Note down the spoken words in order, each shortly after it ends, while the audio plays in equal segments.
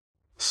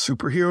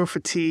Superhero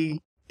fatigue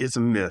is a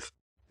myth,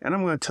 and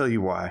I'm going to tell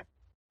you why.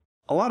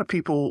 A lot of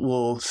people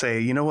will say,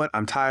 you know what,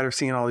 I'm tired of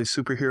seeing all these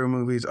superhero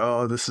movies.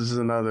 Oh, this is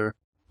another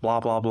blah,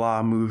 blah,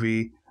 blah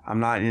movie. I'm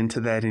not into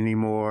that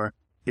anymore.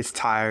 It's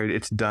tired.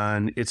 It's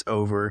done. It's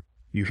over.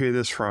 You hear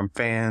this from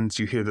fans.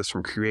 You hear this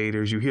from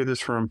creators. You hear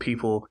this from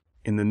people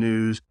in the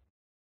news.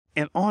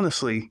 And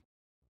honestly,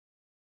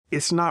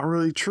 it's not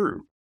really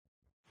true.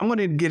 I'm going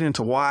to get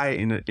into why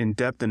in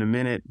depth in a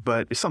minute,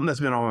 but it's something that's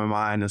been on my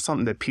mind and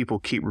something that people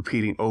keep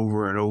repeating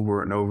over and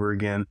over and over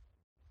again.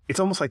 It's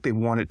almost like they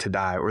want it to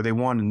die, or they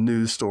want a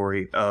news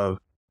story of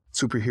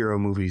superhero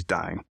movies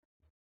dying.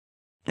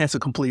 That's a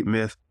complete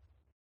myth.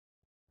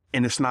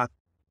 And it's not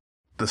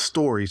the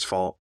story's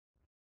fault.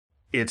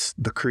 It's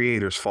the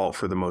creator's fault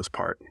for the most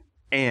part.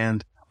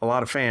 And a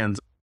lot of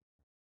fans,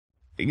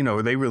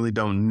 they really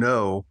don't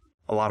know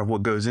a lot of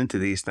what goes into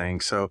these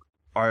things. So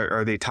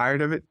are they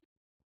tired of it?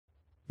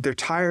 They're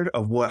tired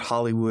of what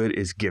Hollywood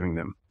is giving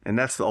them. And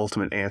that's the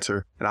ultimate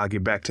answer. And I'll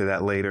get back to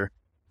that later.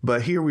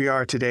 But here we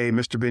are today,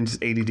 Mr. Benja's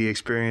ADD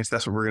experience.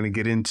 That's what we're going to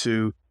get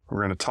into. We're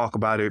going to talk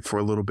about it for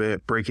a little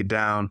bit, break it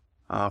down.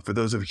 For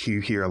those of you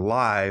here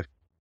live,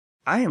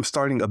 I am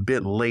starting a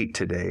bit late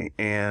today,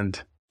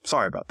 and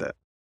sorry about that.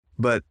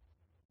 But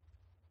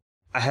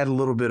I had a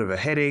little bit of a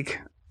headache,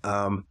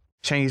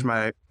 changed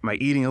my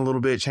eating a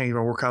little bit, changed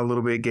my workout a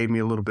little bit, gave me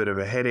a little bit of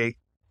a headache,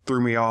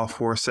 threw me off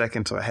for a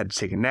second, so I had to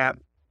take a nap.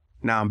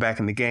 Now I'm back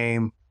in the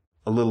game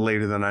a little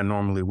later than I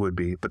normally would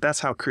be. But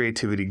that's how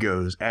creativity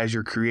goes. As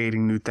you're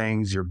creating new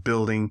things, you're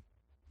building,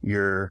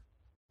 you're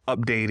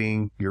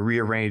updating, you're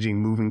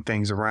rearranging, moving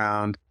things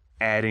around,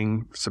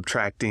 adding,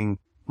 subtracting,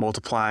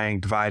 multiplying,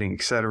 dividing,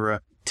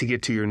 etc., to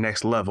get to your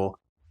next level.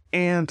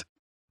 And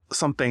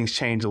some things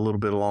change a little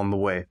bit along the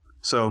way.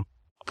 So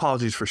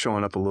apologies for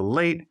showing up a little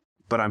late,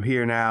 but I'm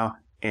here now,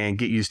 and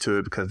get used to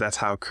it because that's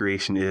how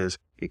creation is.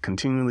 It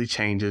continually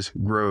changes,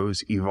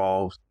 grows,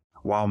 evolves,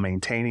 while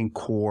maintaining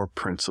core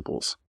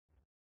principles.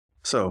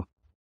 So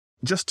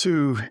just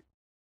to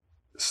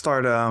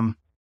start,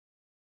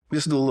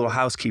 just do a little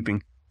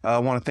housekeeping. I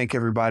want to thank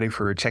everybody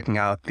for checking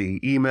out the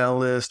email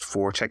list,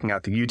 for checking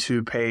out the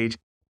YouTube page.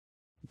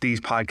 These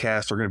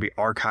podcasts are going to be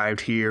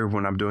archived here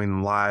when I'm doing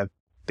them live.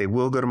 They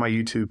will go to my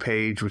YouTube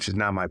page, which is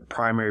now my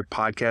primary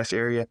podcast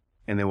area,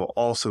 and they will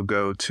also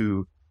go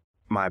to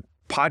my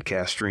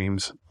podcast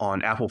streams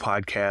on Apple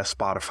Podcasts,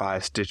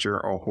 Spotify, Stitcher,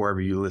 or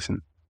wherever you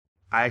listen.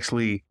 I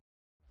actually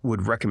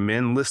would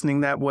recommend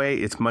listening that way.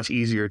 It's much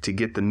easier to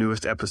get the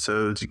newest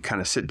episodes. You kind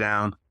of sit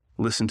down,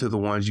 listen to the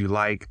ones you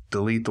like,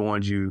 delete the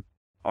ones you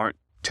aren't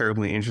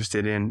terribly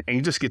interested in, and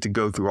you just get to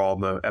go through all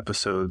the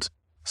episodes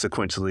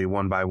sequentially,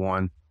 one by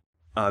one.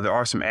 There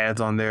are some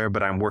ads on there,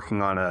 but I'm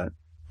working on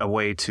a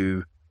way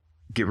to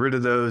get rid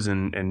of those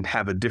and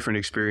have a different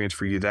experience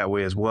for you that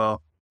way as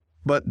well.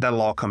 But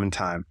that'll all come in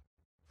time.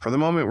 For the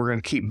moment, we're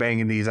going to keep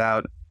banging these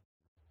out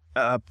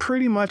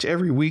pretty much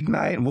every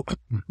weeknight.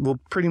 We'll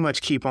pretty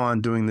much keep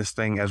on doing this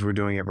thing as we're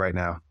doing it right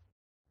now.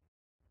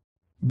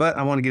 But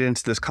I want to get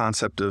into this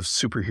concept of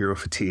superhero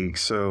fatigue.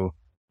 So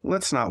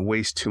let's not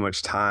waste too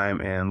much time,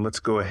 and let's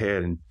go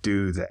ahead and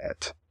do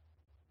that.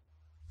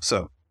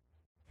 So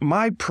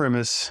my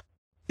premise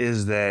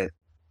is that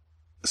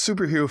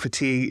superhero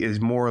fatigue is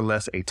more or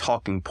less a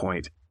talking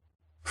point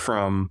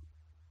from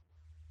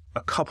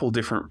a couple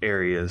different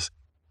areas.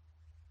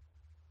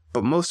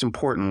 But most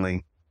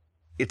importantly,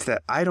 it's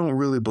that I don't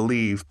really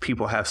believe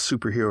people have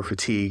superhero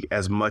fatigue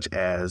as much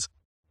as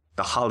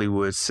the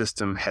Hollywood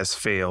system has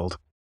failed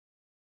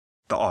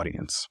the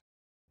audience.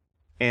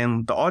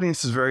 And the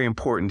audience is very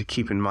important to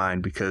keep in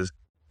mind because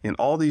in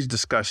all these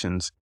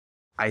discussions,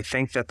 I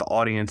think that the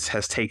audience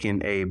has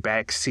taken a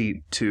back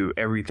seat to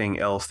everything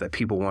else that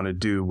people want to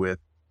do with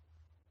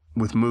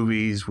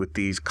movies, with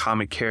these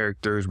comic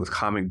characters, with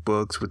comic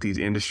books, with these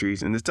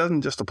industries. And this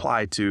doesn't just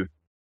apply to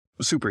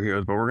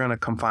superheroes, but we're going to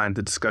confine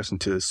the discussion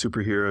to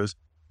superheroes,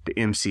 the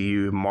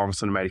MCU, Marvel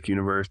Cinematic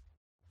Universe,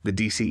 the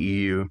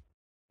DCEU,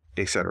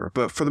 etc.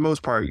 But for the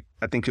most part,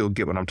 I think you'll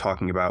get what I'm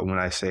talking about when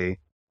I say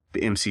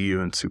the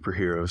MCU and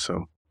superheroes.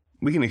 So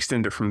we can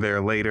extend it from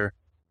there later.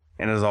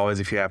 And as always,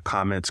 if you have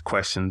comments,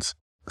 questions,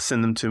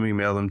 send them to me,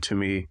 mail them to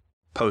me,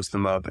 post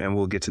them up, and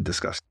we'll get to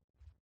discuss.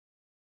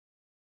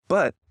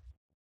 But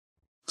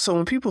so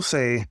when people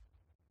say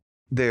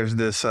there's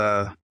this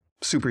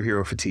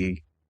superhero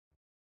fatigue,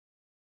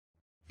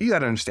 you got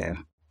to understand,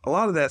 a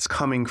lot of that's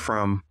coming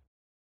from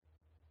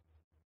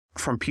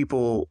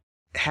people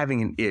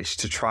having an itch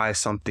to try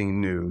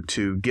something new,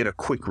 to get a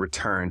quick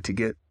return, to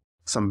get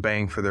some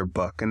bang for their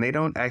buck. And they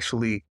don't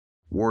actually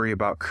worry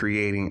about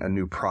creating a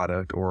new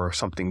product or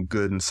something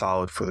good and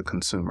solid for the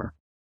consumer.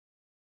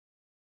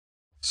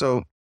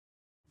 So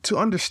to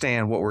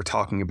understand what we're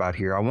talking about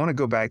here, I want to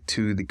go back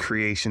to the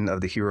creation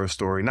of the hero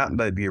story, not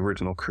the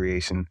original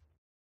creation,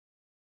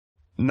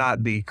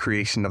 not the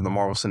creation of the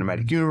Marvel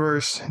Cinematic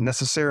Universe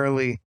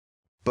necessarily,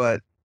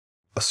 but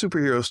a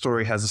superhero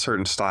story has a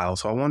certain style.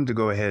 So I wanted to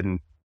go ahead and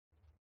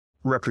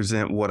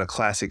represent what a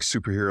classic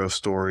superhero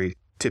story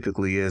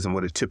typically is and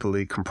what it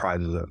typically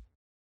comprises of.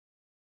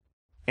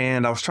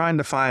 And I was trying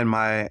to find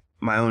my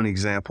my own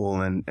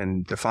example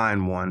and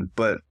define one,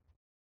 but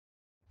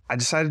I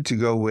decided to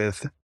go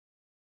with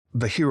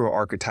the hero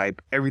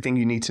archetype, everything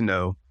you need to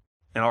know,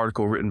 an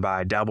article written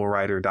by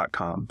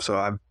dabblewriter.com. So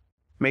I've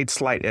made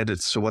slight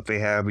edits to what they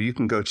have, but you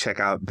can go check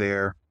out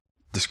their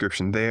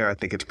description there. I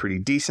think it's pretty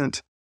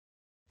decent,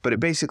 but it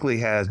basically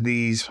has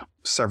these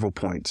several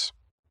points.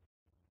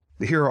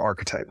 The hero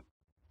archetype.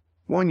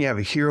 One, you have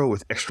a hero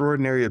with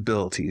extraordinary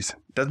abilities.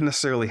 Doesn't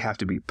necessarily have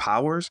to be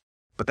powers,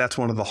 but that's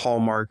one of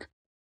the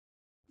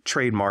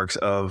trademarks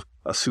of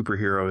a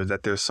superhero, is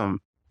that there's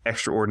some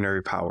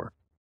extraordinary power.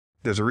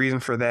 There's a reason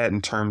for that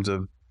in terms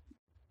of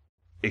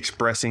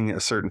expressing a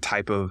certain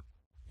type of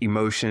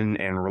emotion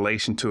and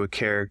relation to a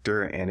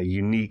character, and a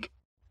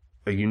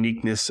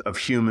uniqueness of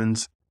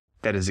humans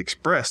that is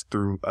expressed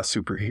through a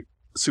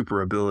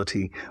super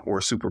ability or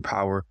a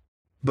superpower.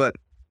 But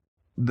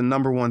the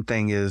number one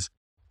thing is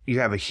you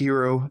have a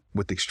hero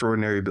with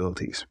extraordinary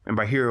abilities. And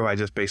by hero, I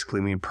just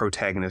basically mean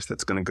protagonist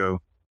that's going to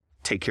go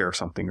take care of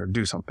something or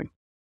do something.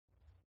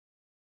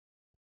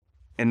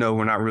 And no,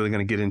 we're not really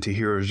going to get into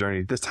hero's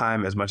journey this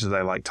time, as much as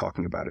I like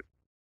talking about it.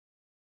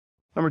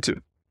 Number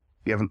two,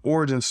 you have an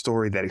origin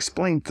story that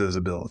explains those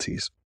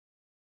abilities.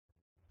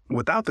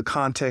 Without the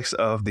context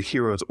of the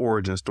hero's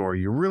origin story,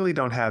 you really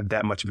don't have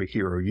that much of a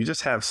hero. You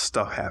just have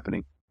stuff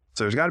happening.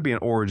 So there's got to be an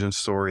origin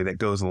story that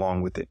goes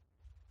along with it.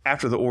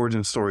 After the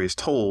origin story is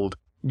told,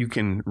 you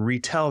can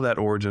retell that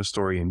origin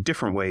story in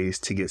different ways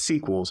to get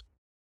sequels,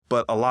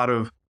 but a lot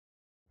of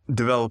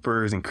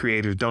developers and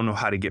creators don't know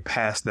how to get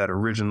past that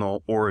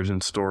original origin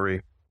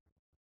story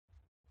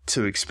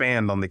to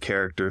expand on the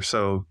character,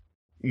 so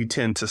you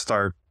tend to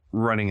start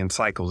running in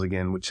cycles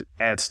again, which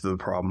adds to the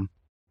problem.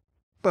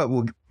 But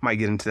we might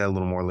get into that a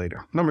little more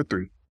later. Number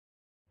three,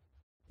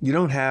 you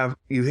have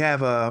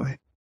a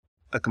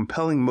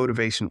compelling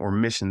motivation or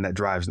mission that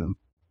drives them.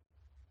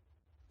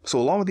 So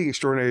along with the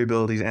extraordinary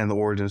abilities and the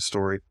origin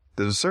story,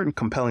 there's a certain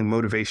compelling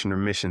motivation or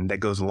mission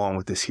that goes along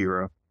with this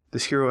hero.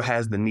 This hero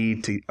has the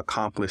need to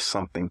accomplish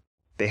something.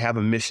 They have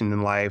a mission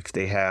in life.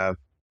 They have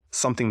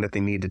something that they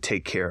need to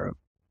take care of.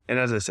 And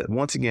as I said,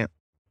 once again,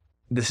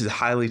 this is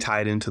highly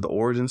tied into the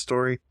origin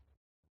story.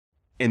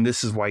 And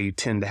this is why you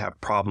tend to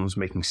have problems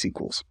making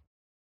sequels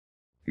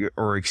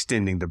or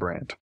extending the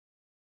brand,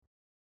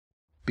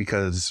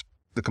 because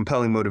the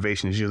compelling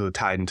motivation is usually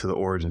tied into the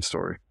origin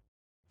story.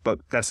 But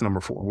that's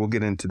number four. We'll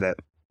get into that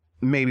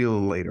maybe a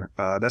little later.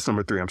 That's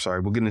number three. I'm sorry.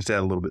 We'll get into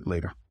that a little bit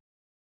later.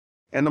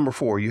 And number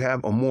four, you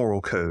have a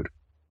moral code.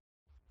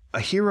 A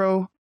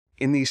hero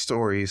in these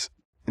stories,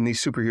 in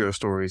these superhero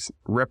stories,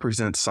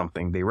 represents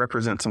something. They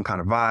represent some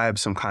kind of vibe,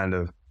 some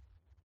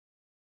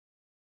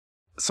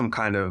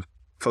kind of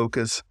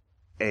focus,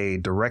 a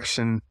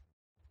direction.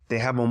 They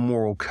have a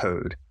moral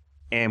code.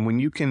 And when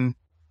you can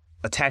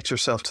attach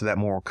yourself to that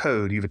moral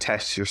code, you've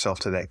attached yourself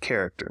to that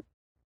character.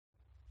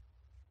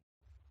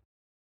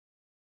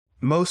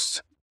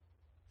 Most,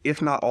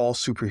 if not all,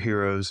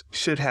 superheroes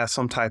should have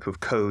some type of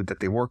code that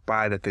they work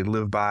by, that they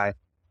live by,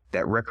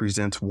 that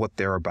represents what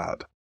they're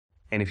about.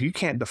 And if you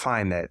can't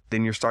define that,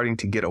 then you're starting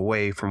to get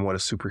away from what a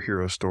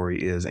superhero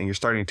story is, and you're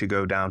starting to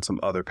go down some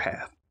other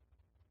path.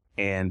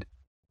 And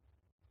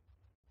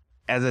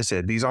as I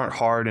said, these aren't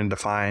hard and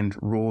defined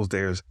rules.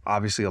 There's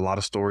obviously a lot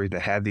of stories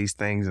that have these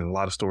things and a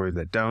lot of stories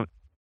that don't.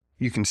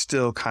 You can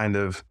still kind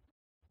of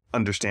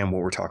understand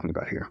what we're talking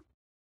about here.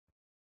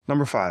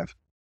 Number five,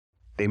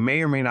 they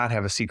may or may not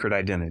have a secret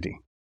identity.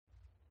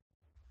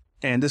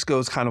 And this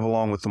goes kind of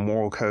along with the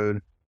moral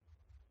code.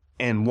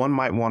 And one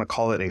might want to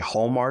call it a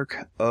hallmark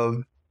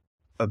of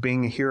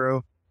being a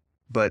hero.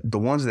 But the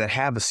ones that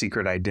have a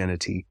secret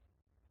identity,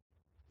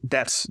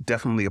 that's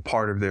definitely a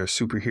part of their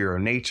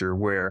superhero nature,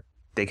 where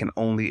they can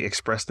only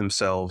express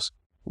themselves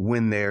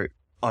when they're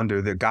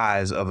under the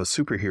guise of a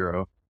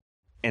superhero,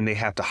 and they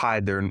have to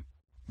hide their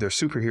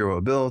superhero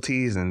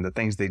abilities and the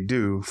things they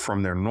do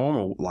from their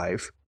normal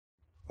life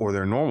or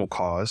their normal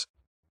cause.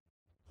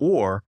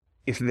 Or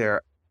if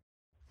they're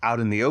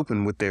out in the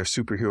open with their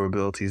superhero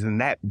abilities, then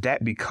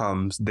that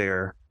becomes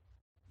their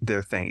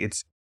thing.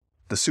 It's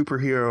the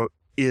superhero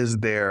is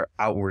their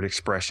outward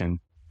expression,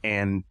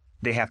 and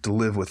they have to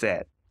live with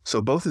that. So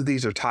both of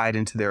these are tied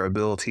into their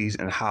abilities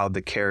and how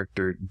the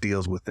character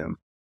deals with them.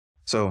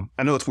 So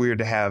I know it's weird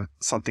to have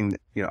something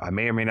that, I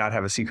may or may not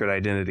have a secret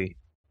identity.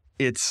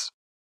 It's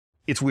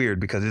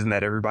weird because isn't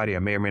that everybody? I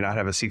may or may not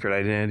have a secret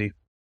identity.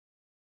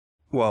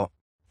 Well,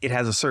 it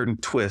has a certain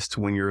twist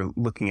when you're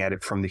looking at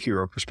it from the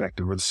hero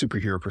perspective or the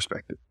superhero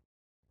perspective.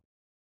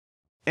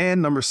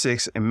 And number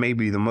six, and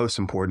maybe the most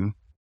important,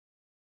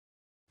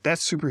 that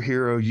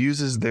superhero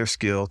uses their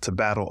skill to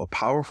battle a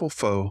powerful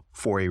foe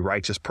for a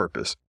righteous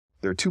purpose.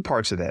 There are two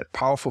parts of that,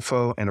 powerful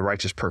foe and a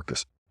righteous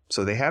purpose.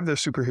 So they have their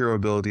superhero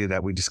ability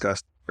that we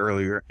discussed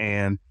earlier,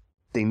 and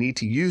they need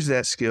to use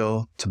that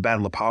skill to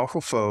battle a powerful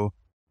foe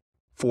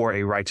for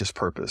a righteous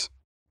purpose.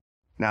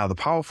 Now, the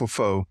powerful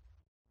foe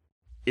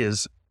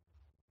is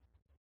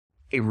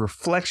a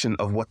reflection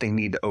of what they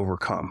need to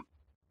overcome.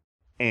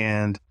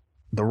 And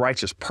the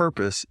righteous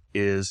purpose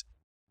is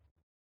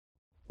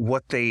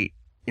what they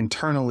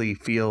internally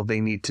feel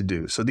they need to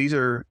do. So these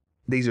are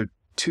these are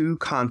two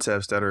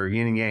concepts that are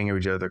yin and yang of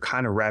each other,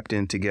 kind of wrapped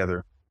in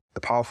together,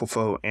 the powerful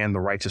foe and the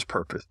righteous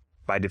purpose.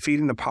 By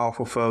defeating the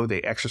powerful foe,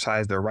 they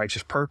exercise their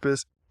righteous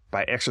purpose.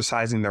 By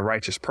exercising their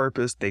righteous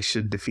purpose, they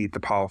should defeat the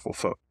powerful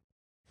foe.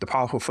 The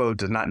powerful foe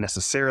does not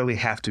necessarily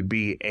have to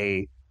be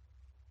a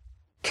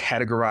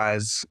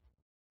categorized,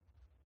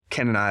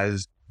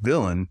 canonized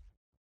villain,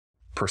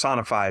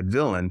 personified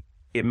villain.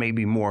 It may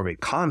be more of a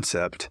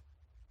concept,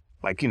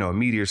 like, a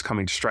meteor's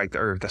coming to strike the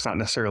earth. That's not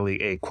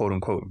necessarily a quote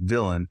unquote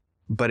villain,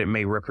 but it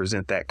may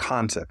represent that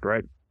concept,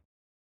 right?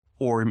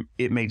 Or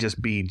it may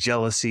just be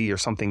jealousy or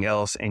something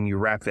else, and you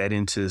wrap that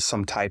into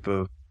some type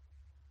of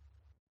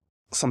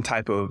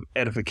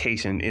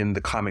edification in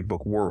the comic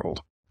book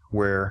world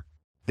where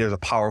there's a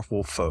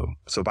powerful foe.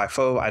 So by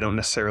foe, I don't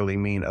necessarily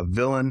mean a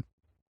villain,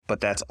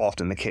 but that's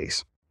often the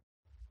case.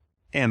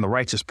 And the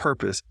righteous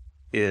purpose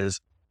is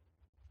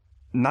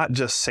not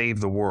just save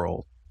the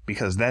world,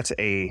 because that's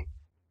a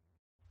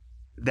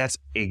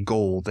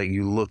goal that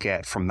you look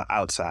at from the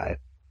outside.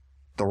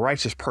 The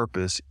righteous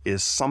purpose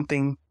is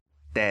something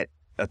that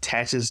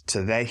attaches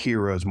to that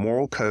hero's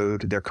moral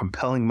code, their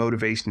compelling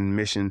motivation and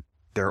mission,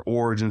 their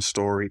origin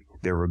story,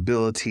 their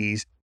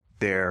abilities,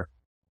 their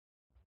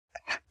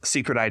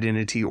secret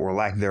identity or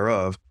lack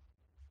thereof.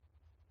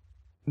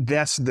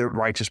 That's the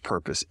righteous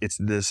purpose. It's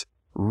this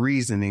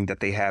reasoning that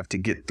they have to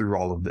get through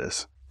all of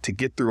this, to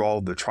get through all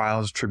the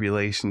trials,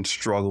 tribulations,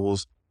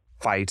 struggles,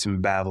 fights,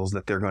 and battles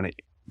that they're going to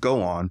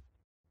go on.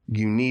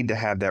 You need to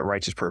have that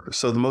righteous purpose.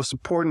 So the most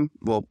important,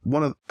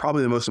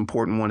 probably the most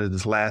important one is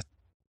this last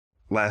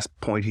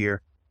point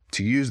here,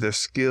 to use their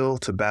skill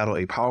to battle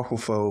a powerful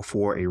foe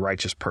for a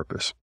righteous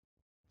purpose.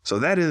 So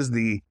that is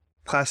the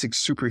classic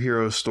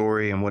superhero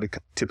story and what it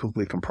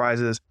typically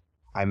comprises.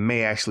 I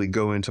may actually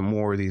go into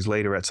more of these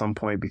later at some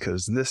point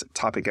because this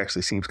topic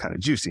actually seems kind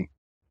of juicy.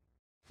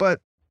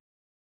 But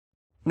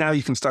now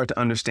you can start to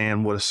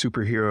understand what a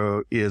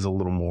superhero is a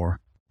little more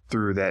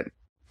through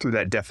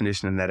that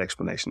definition and that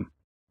explanation.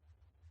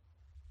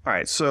 All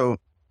right, so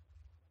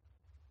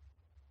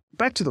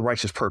back to the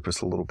righteous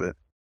purpose a little bit.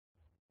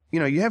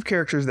 You have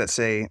characters that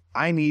say,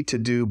 I need to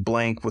do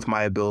blank with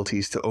my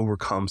abilities to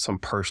overcome some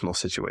personal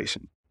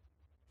situation.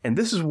 And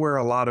this is where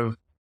a lot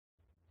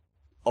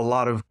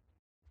of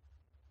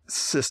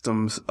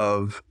systems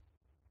of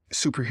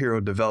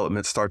superhero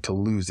development start to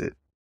lose it.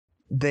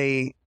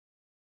 They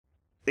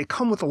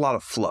come with a lot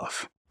of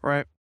fluff,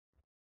 right?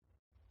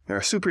 A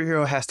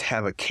superhero has to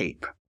have a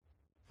cape.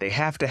 They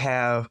have to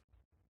have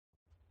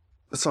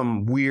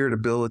some weird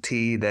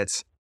ability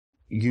that's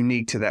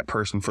unique to that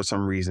person for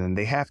some reason.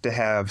 They have to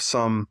have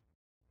some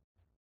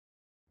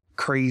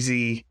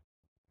crazy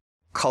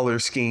color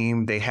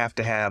scheme. They have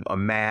to have a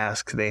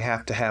mask. They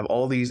have to have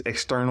all these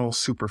external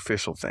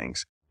superficial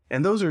things.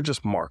 And those are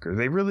just markers.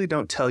 They really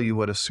don't tell you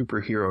what a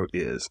superhero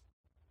is.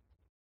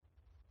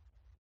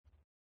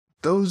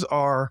 Those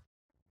are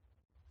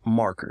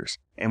markers.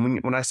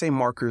 And when I say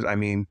markers, I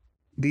mean,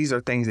 these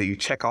are things that you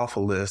check off a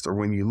list, or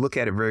when you look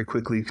at it very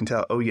quickly, you can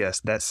tell, oh yes,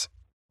 that's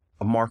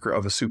a marker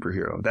of a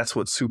superhero. That's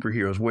what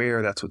superheroes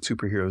wear. That's what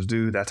superheroes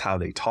do. That's how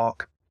they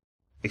talk,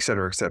 et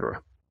cetera, et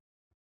cetera.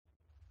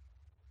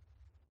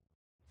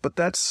 But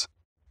that's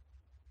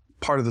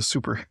part of the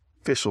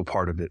superficial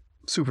part of it.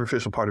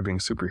 Superficial part of being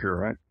a superhero,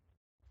 right?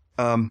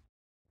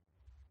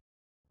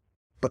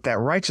 But that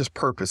righteous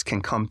purpose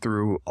can come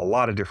through a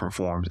lot of different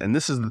forms. And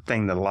this is the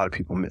thing that a lot of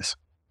people miss.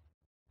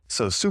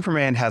 So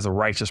Superman has a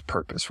righteous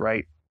purpose,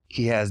 right?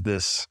 He has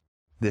this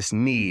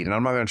need, and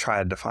I'm not going to try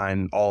to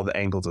define all the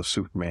angles of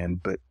Superman,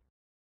 but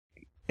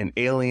an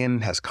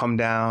alien has come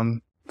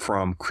down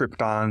from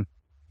Krypton.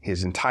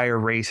 His entire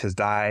race has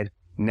died.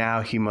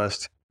 Now he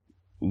must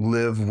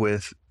live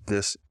with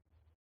this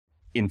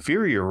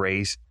inferior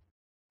race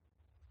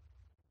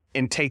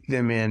and take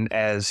them in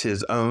as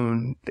his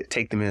own,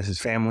 take them in as his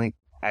family,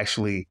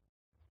 actually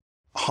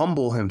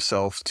humble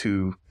himself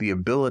to the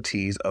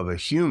abilities of a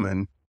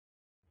human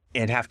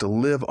and have to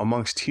live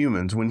amongst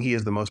humans when he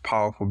is the most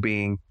powerful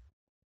being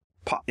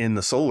in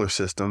the solar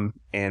system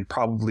and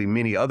probably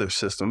many other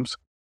systems.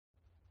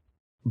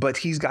 But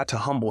he's got to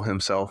humble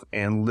himself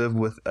and live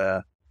with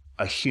a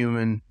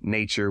human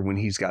nature when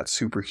he's got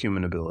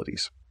superhuman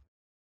abilities.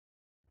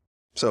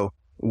 So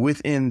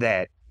within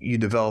that, you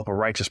develop a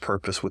righteous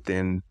purpose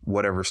within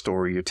whatever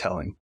story you're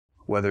telling,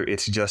 whether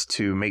it's just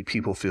to make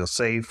people feel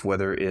safe,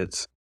 whether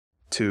it's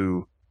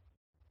to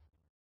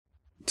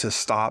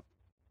stop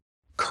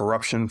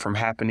corruption from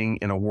happening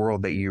in a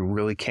world that you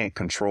really can't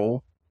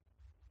control.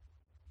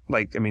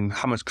 Like, I mean,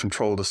 how much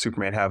control does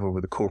Superman have over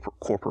the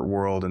corporate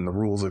world and the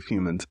rules of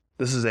humans?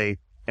 This is an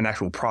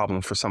actual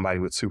problem for somebody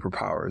with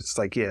superpowers. It's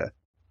like, yeah,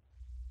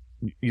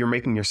 you're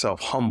making yourself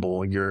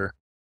humble. You're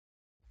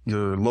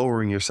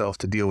lowering yourself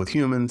to deal with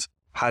humans.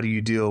 How do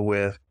you deal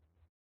with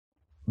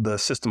the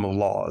system of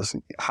laws?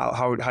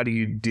 How do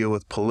you deal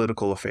with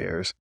political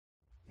affairs?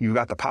 You've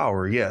got the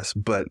power, yes,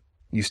 but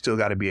you still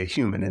got to be a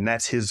human. And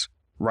that's his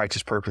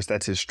righteous purpose.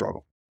 That's his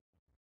struggle.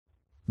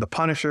 The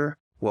Punisher,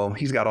 well,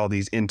 he's got all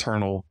these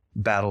internal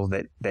battles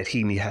that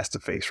he has to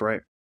face,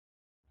 right?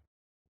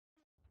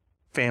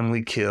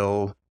 family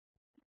killed,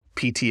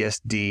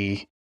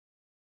 PTSD,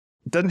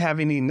 doesn't have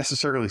any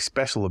necessarily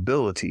special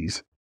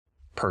abilities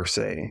per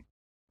se,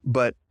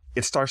 but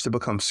it starts to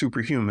become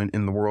superhuman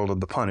in the world of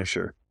the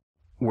Punisher,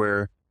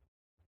 where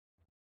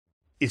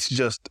it's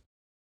just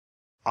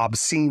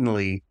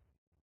obscenely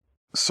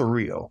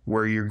surreal,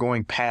 where you're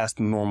going past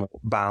the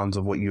normal bounds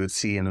of what you would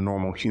see in a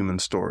normal human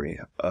story,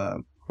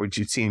 what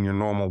you'd see in your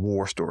normal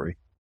war story.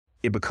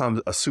 It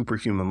becomes a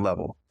superhuman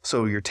level.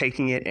 So you're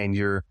taking it and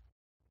you're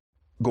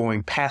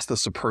going past the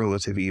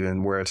superlative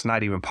even, where it's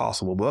not even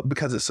possible. But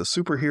because it's a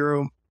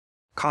superhero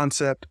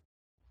concept,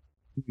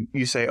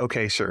 you say,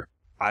 okay, sure,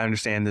 I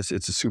understand this.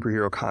 It's a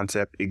superhero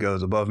concept. It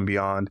goes above and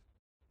beyond.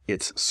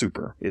 It's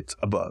super. It's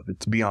above.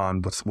 It's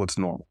beyond what's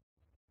normal.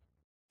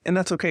 And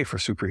that's okay for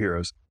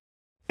superheroes.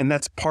 And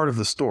that's part of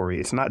the story.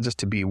 It's not just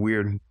to be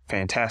weird and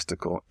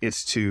fantastical.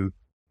 It's to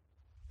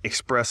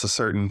express a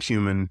certain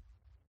human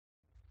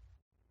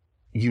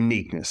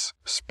uniqueness,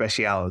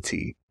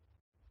 speciality.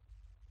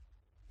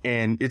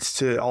 And it's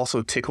to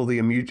also tickle the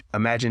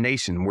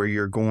imagination, where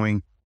you're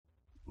going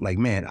like,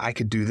 man, I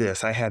could do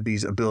this. I have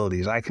these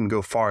abilities. I can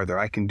go farther.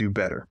 I can do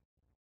better.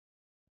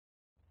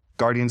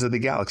 Guardians of the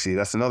Galaxy,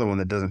 that's another one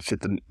that doesn't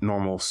fit the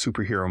normal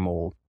superhero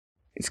mold.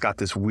 It's got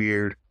this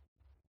weird,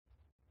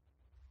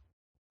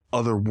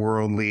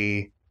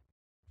 otherworldly,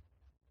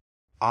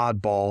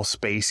 oddball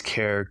space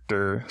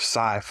character,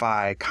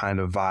 sci-fi kind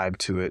of vibe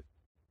to it.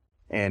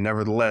 And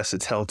nevertheless,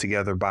 it's held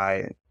together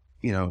by,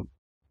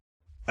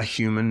 a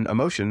human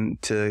emotion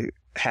to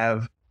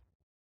have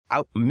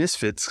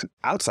misfits,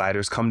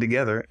 outsiders come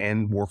together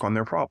and work on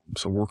their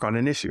problems, or work on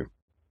an issue.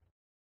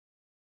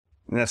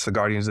 And that's the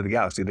Guardians of the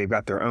Galaxy. They've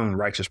got their own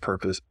righteous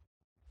purpose,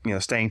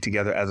 staying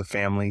together as a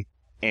family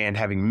and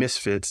having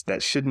misfits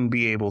that shouldn't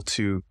be able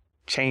to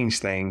change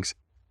things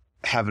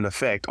have an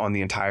effect on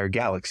the entire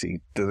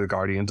galaxy. They're the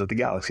Guardians of the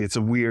Galaxy. It's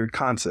a weird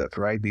concept,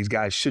 right? These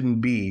guys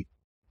shouldn't be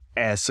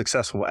as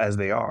successful as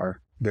they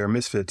are. They're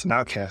misfits and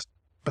outcasts,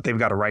 but they've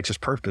got a righteous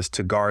purpose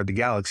to guard the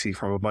galaxy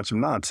from a bunch of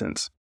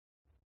nonsense.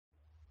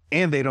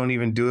 And they don't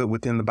even do it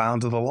within the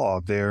bounds of the law.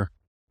 They're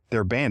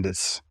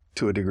bandits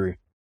to a degree.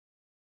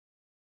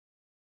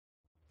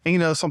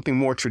 And something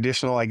more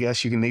traditional, I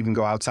guess, you can even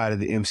go outside of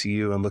the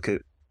MCU and look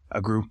at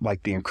a group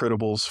like The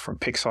Incredibles from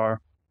Pixar.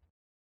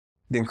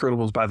 The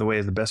Incredibles, by the way,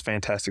 is the best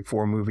Fantastic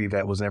Four movie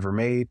that was ever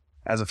made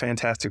as a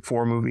Fantastic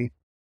Four movie.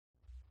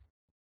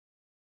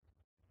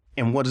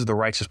 And what is the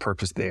righteous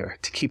purpose there?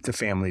 To keep the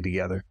family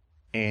together.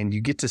 And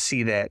you get to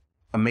see that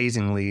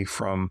amazingly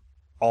from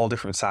all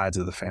different sides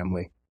of the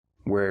family,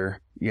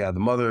 where, the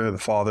mother, the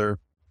father,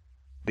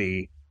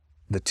 the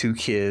two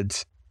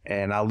kids,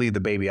 and I'll leave the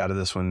baby out of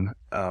this one.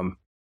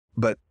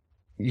 But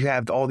you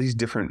have all these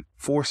different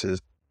forces,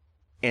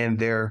 and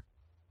their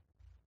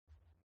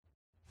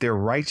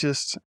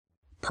righteous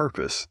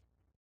purpose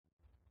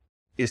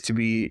is to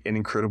be an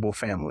incredible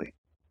family.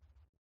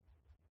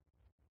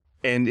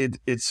 And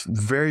it's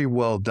very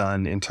well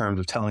done in terms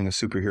of telling a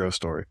superhero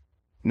story.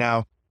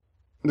 Now,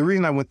 the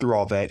reason I went through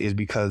all that is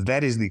because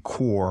that is the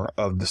core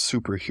of the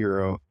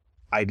superhero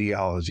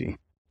ideology.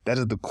 That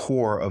is the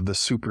core of the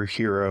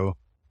superhero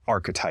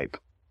archetype.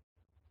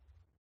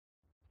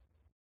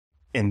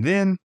 And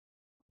then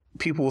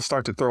people will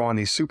start to throw on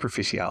these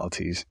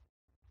superficialities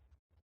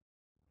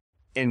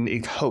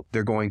and hope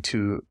they're going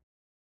to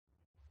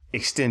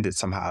extend it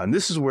somehow. And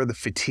this is where the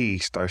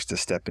fatigue starts to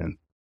step in.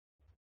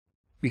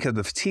 Because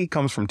the fatigue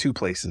comes from two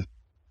places.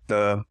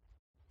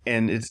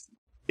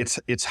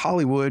 It's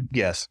Hollywood,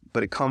 yes,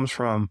 but it comes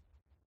from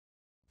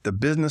the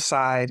business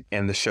side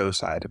and the show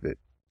side of it.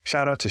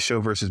 Shout out to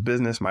Show versus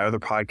Business, my other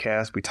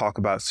podcast. We talk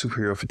about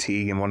superhero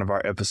fatigue in one of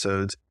our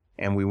episodes,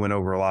 and we went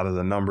over a lot of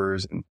the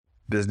numbers and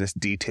business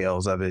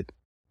details of it.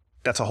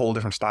 That's a whole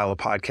different style of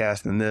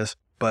podcast than this,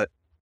 but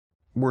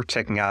worth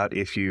checking out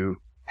if you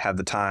have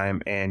the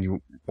time and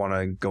you want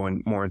to go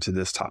in more into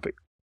this topic.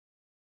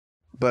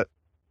 But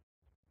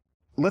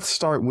let's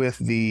start with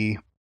the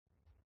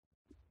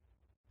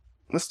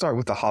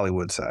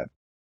Hollywood side.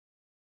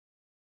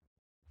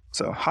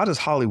 So how does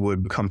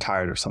Hollywood become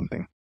tired of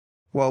something?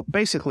 Well,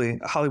 basically,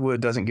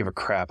 Hollywood doesn't give a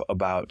crap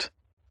about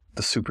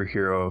the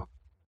superhero.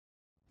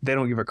 They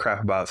don't give a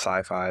crap about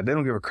sci-fi. They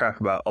don't give a crap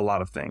about a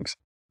lot of things.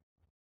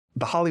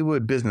 The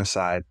Hollywood business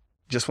side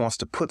just wants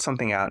to put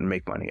something out and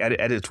make money.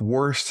 At its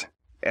worst,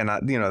 and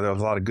there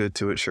was a lot of good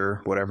to it,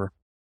 sure, whatever.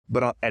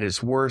 But at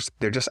its worst,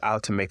 they're just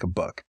out to make a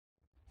buck.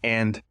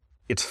 And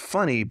it's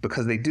funny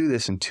because they do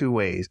this in two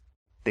ways.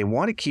 They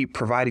want to keep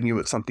providing you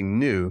with something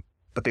new,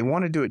 but they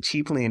want to do it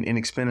cheaply and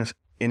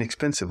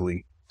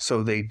inexpensively.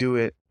 So they do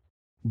it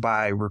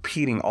by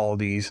repeating all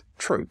these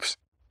tropes.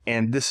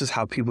 And this is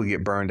how people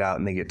get burned out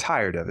and they get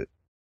tired of it.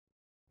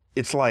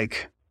 It's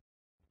like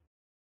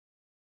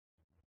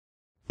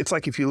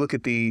if you look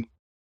at the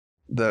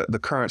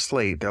current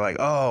slate, they're like,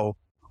 oh,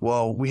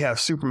 well, we have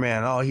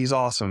Superman. Oh, he's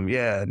awesome.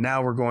 Yeah.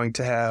 Now we're going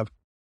to have,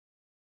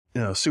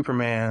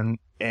 Superman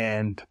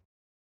and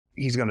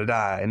he's going to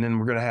die. And then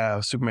we're going to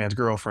have Superman's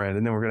girlfriend.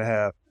 And then we're going to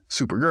have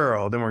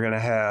Supergirl. Then we're going to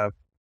have,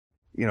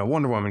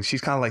 Wonder Woman. She's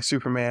kind of like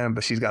Superman,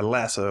 but she's got a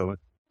lasso.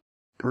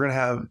 we're going to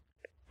have,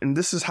 and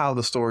this is how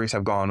the stories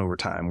have gone over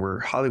time, where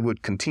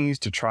Hollywood continues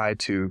to try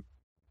to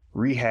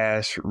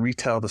rehash,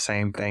 retell the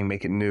same thing,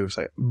 make it new. It's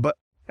like, but,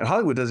 and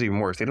Hollywood does even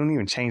worse. They don't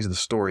even change the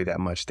story that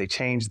much. They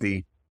change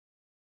the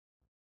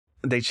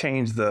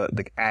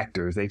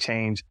actors. They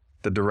change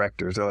the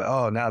directors. They're like,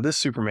 oh, now this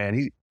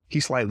Superman,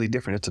 he's slightly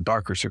different. It's a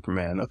darker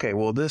Superman. Okay,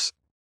 well, this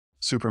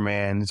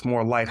Superman, it's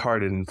more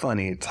lighthearted and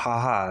funny. It's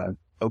haha.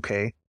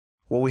 Okay.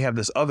 Well, we have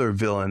this other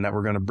villain that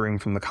we're going to bring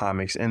from the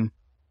comics. And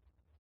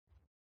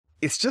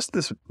it's just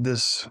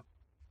this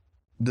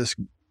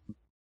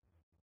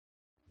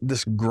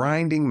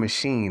grinding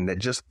machine that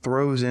just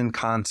throws in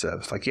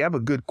concepts. Like, you have a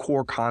good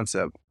core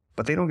concept,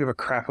 but they don't give a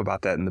crap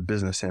about that in the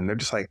business end. They're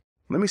just like,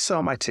 let me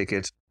sell my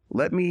tickets.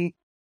 Let me,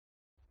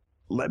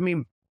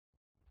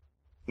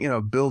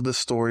 build this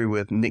story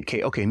with Nick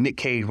Cage. Okay, Nick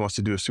Cage wants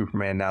to do a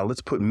Superman now.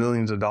 Let's put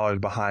millions of dollars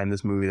behind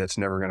this movie that's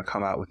never going to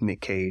come out with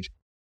Nick Cage.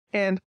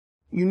 And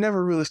you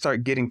never really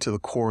start getting to the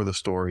core of the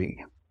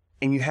story.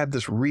 And you have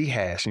this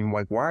rehash. And you're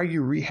like, why are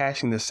you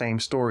rehashing the same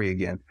story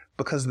again?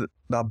 Because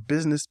the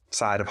business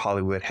side of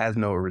Hollywood has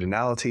no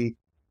originality.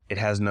 It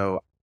has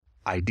no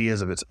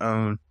ideas of its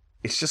own.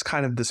 It's just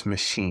kind of this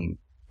machine.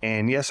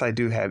 And yes, I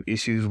do have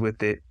issues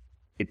with it.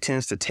 It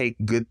tends to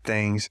take good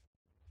things,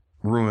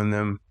 ruin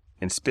them,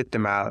 and spit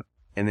them out,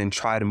 and then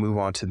try to move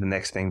on to the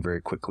next thing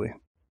very quickly.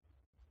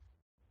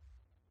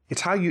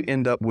 It's how you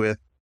end up with,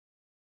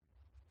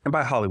 and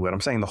by Hollywood, I'm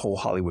saying the whole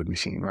Hollywood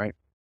machine, right?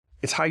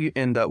 It's how you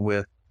end up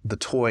with the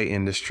toy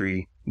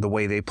industry, the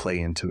way they play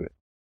into it.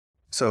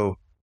 So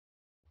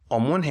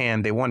on one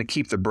hand, they want to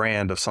keep the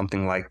brand of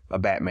something like a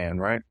Batman,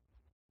 right?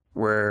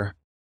 Or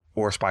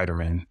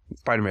Spider-Man.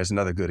 Spider-Man is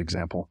another good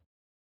example,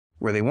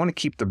 where they want to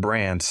keep the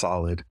brand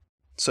solid.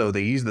 So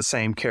they use the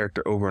same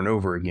character over and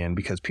over again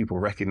because people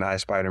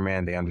recognize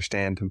Spider-Man. They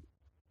understand him.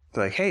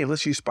 They're like, hey,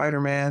 let's use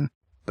Spider-Man.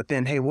 But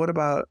then, hey, what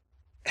about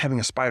having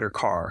a spider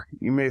car?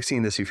 You may have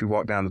seen this if you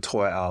walk down the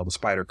toy aisle, the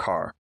spider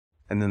car,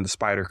 and then the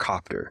spider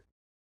copter,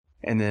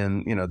 and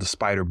then, the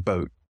spider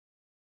boat.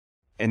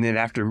 And then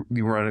after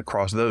you run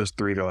across those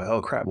three, they're like,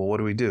 oh, crap, well, what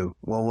do we do?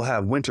 Well, we'll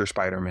have Winter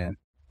Spider-Man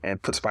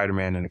and put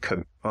Spider-Man in a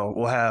coat. Oh,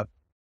 we'll have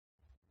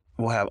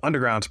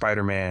Underground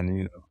Spider-Man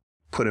and,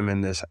 put him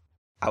in this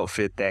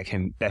outfit that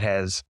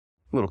has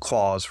little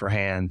claws for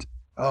hand.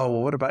 Oh,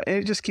 well, what about, and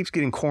it just keeps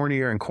getting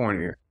cornier and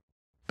cornier.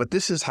 But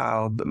this is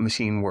how the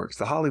machine works.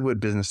 The Hollywood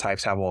business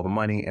types have all the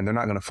money, and they're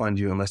not going to fund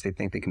you unless they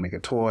think they can make a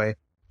toy.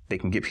 They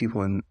can get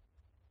people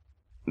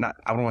I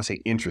don't want to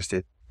say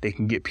interested. They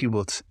can get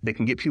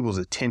people's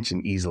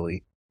attention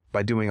easily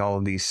by doing all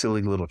of these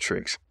silly little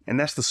tricks. And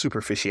that's the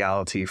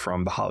superficiality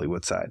from the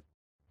Hollywood side.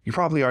 You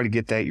probably already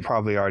get that. You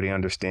probably already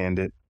understand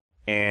it.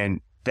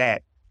 And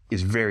that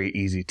is very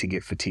easy to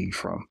get fatigued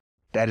from.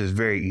 That is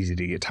very easy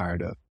to get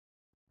tired of.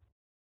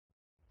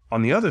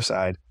 On the other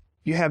side,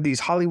 you have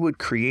these Hollywood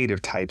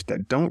creative types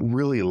that don't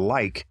really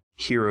like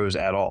heroes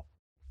at all.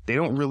 They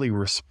don't really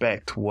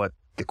respect what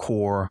the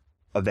core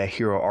of that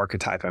hero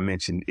archetype I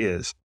mentioned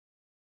is.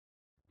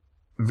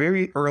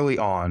 Very early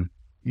on,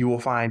 you will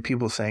find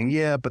people saying,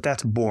 yeah, but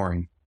that's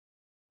boring.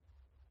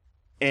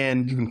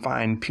 And you can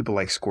find people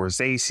like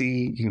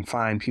Scorsese. You can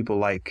find people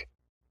like,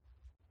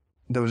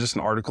 there was just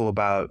an article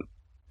about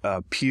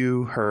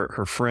Pew,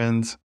 her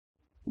friends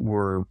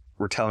were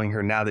telling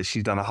her now that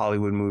she's done a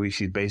Hollywood movie,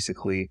 she's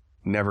basically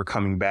never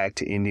coming back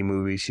to indie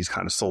movies. She's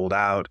kind of sold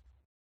out.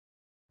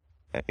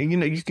 And,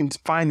 you can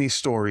find these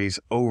stories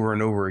over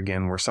and over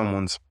again where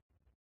someone's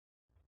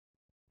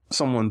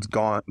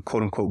gone,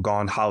 quote unquote,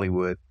 gone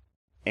Hollywood,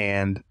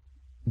 and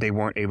they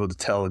weren't able to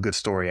tell a good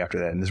story after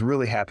that. And this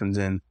really happens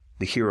in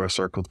the hero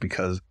circles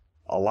because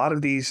a lot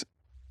of these,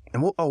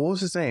 and what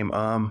was his name?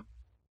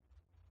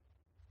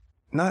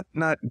 Not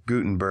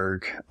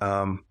Gutenberg,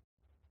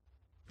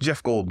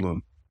 Jeff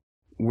Goldblum,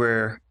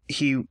 where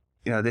he,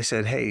 they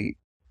said, hey,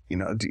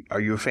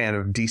 are you a fan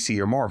of DC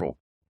or Marvel?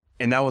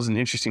 And that was an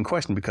interesting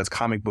question because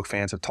comic book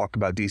fans have talked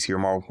about DC or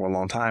Marvel for a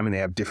long time, and they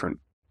have different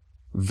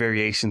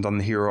variations on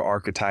the hero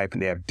archetype,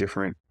 and they have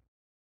different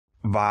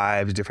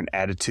vibes, different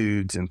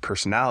attitudes and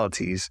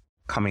personalities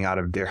coming out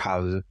of their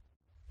houses.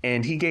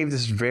 And he gave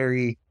this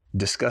very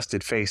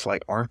disgusted face,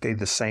 like, aren't they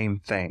the same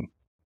thing?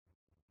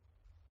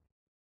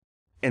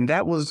 And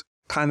that was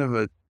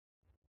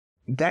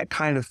that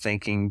kind of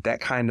thinking, that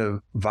kind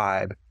of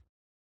vibe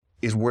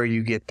is where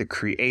you get the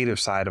creative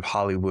side of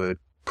Hollywood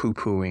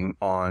poo-pooing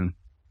on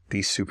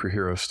these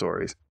superhero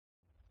stories,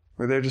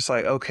 where they're just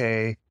like,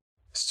 okay,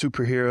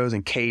 superheroes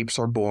and capes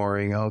are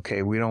boring.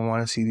 Okay, we don't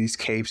want to see these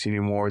capes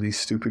anymore, these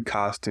stupid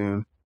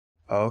costumes.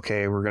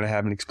 Okay, we're going to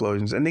have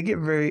explosions. And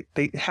they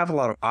have a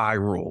lot of eye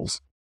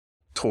rolls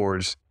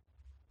towards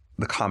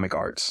the comic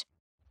arts.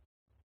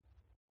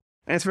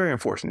 And it's very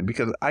unfortunate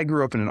because I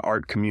grew up in an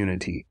art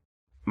community.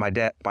 My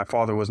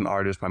father was an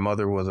artist. My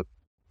mother was a,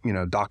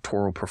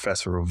 doctoral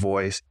professor of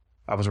voice.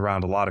 I was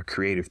around a lot of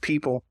creative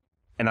people,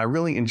 and I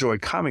really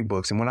enjoyed comic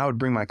books. And when I would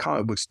bring my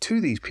comic books to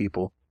these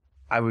people,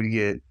 I would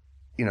get,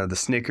 the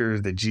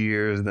snickers, the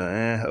jeers,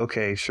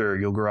 okay, sure,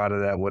 you'll grow out of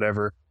that,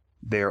 whatever.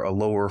 They're a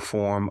lower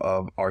form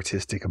of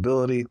artistic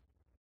ability.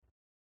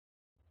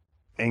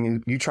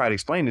 And you try to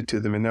explain it to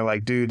them and they're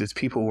like, dude, it's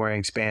people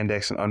wearing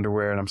spandex and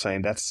underwear. And I'm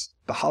saying, that's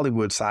the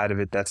Hollywood side of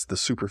it. That's the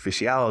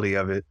superficiality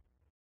of it.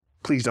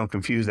 Please don't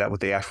confuse that with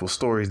the actual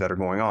stories that are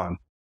going on.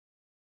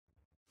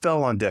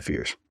 Fell on deaf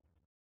ears.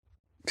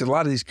 Because a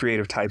lot of these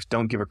creative types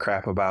don't give a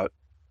crap about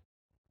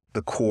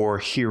the core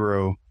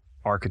hero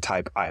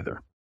archetype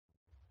either.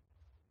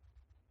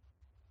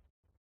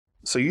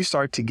 So you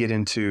start to get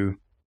into,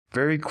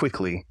 very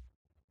quickly,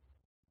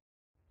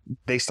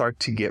 they start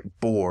to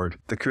get bored.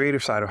 The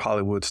creative side of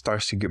Hollywood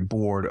starts to get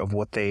bored of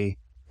what they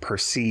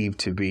perceive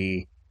to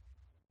be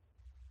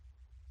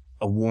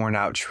a worn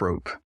out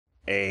trope,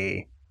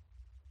 a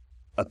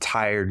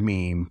tired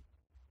meme,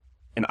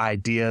 an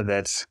idea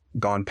that's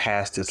gone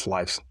past its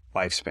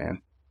lifespan. And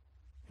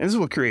this is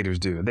what creators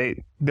do.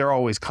 They're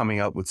always coming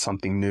up with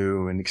something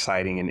new and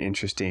exciting and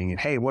interesting. And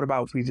hey, what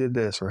about if we did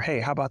this? Or hey,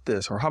 how about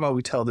this? Or how about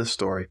we tell this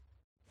story?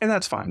 And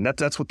that's fine.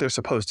 That's what they're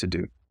supposed to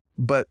do.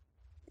 But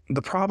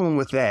the problem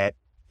with that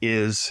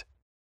is,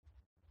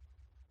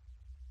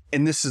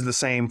 and this is the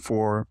same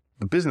for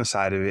the business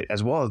side of it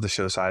as well as the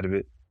show side of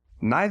it,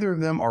 neither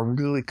of them are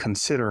really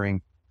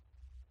considering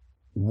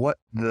what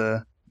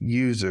the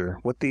user,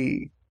 what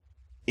the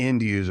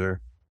end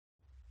user,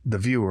 the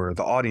viewer,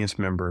 the audience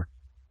member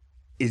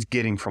is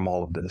getting from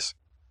all of this.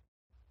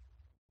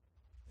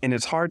 And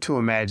it's hard to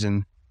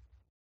imagine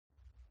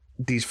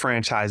these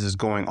franchises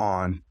going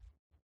on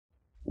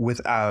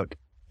without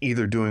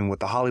either doing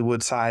what the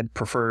Hollywood side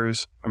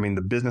prefers,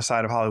 the business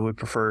side of Hollywood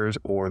prefers,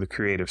 or the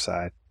creative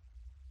side.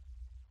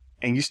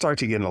 And you start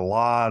to get a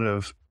lot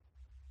of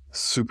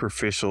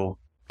superficial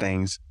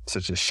things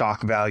such as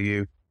shock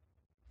value.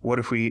 What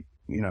if we,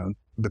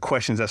 the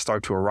questions that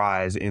start to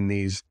arise in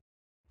these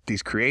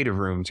creative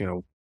rooms,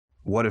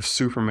 what if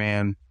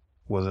Superman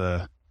was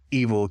a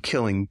evil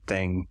killing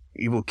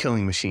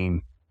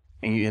machine,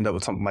 and you end up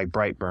with something like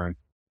Brightburn?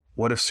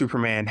 What if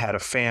Superman had a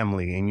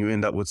family and you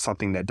end up with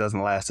something that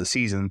doesn't last a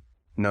season,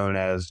 known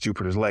as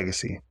Jupiter's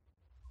Legacy?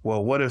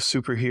 Well, what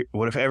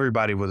if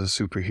everybody was a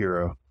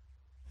superhero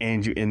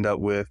and you end up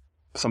with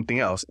something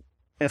else?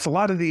 And it's a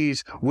lot of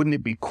these wouldn't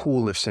it be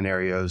cool if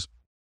scenarios.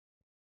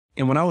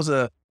 And when I was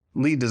a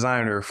lead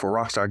designer for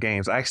Rockstar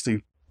Games, I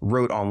actually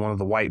wrote on one of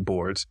the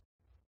whiteboards,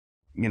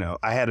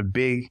 I had a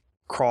big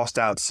crossed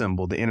out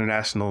symbol, the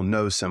international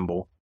no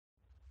symbol.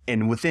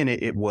 And within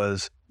it, it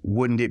was,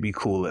 wouldn't it be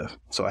cool if?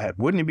 So I had,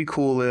 wouldn't it be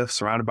cool if,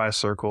 surrounded by a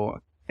circle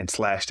and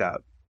slashed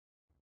out.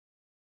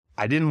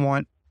 I didn't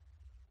want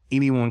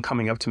anyone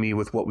coming up to me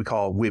with what we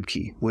call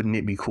WIBKey. Wouldn't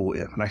it be cool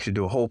if? And I should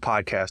do a whole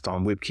podcast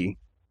on WIBKey.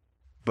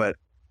 But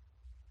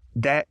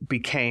that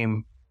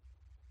became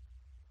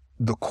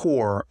the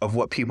core of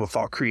what people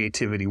thought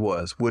creativity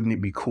was. Wouldn't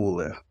it be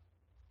cool if?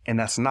 And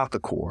that's not the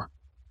core.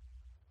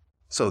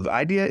 So the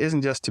idea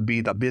isn't just to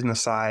be the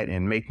business side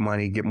and make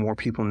money, get more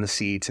people in the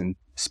seats and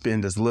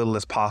spend as little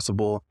as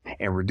possible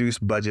and reduce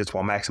budgets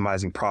while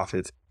maximizing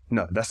profits.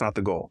 No, that's not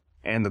the goal.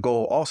 And the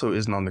goal also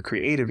isn't on the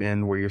creative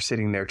end where you're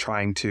sitting there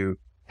trying to,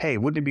 hey,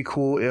 wouldn't it be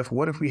cool if,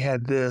 what if we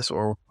had this?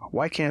 Or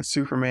why can't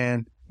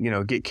Superman,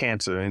 get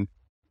cancer?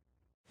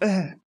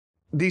 And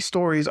these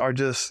stories are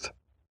just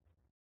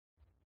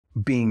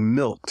being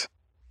milked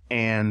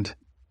and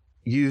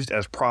used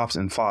as props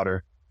and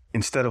fodder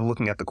instead of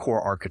looking at the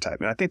core archetype.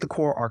 And I think the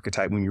core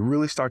archetype, when you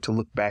really start to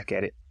look back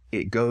at it,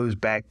 it goes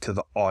back to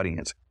the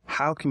audience.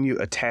 How can you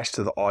attach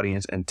to the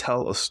audience and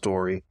tell a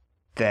story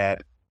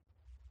that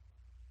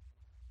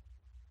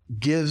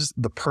gives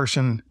the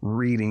person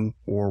reading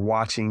or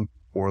watching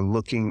or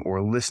looking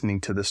or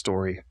listening to the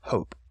story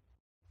hope?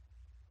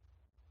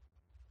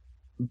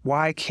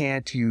 Why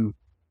can't you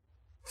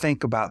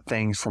think about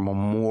things from a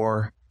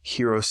more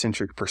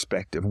hero-centric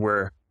perspective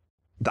where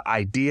the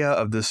idea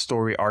of this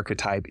story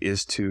archetype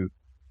is to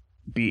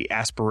be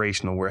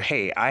aspirational, where,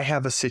 hey, I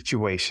have a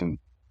situation.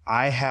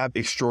 I have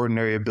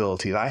extraordinary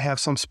abilities. I have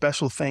some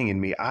special thing in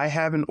me. I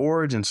have an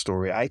origin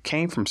story. I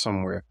came from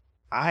somewhere.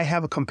 I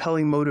have a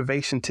compelling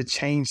motivation to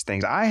change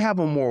things. I have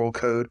a moral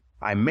code.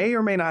 I may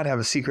or may not have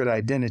a secret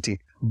identity,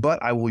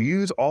 but I will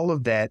use all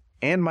of that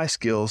and my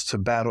skills to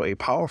battle a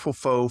powerful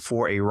foe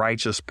for a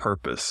righteous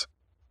purpose.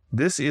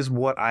 This is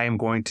what I am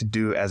going to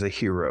do as a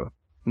hero.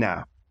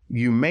 Now,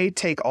 you may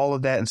take all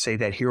of that and say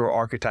that hero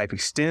archetype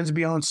extends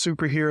beyond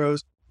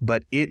superheroes,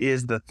 but it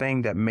is the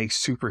thing that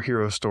makes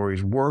superhero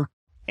stories work,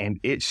 and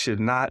it should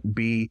not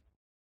be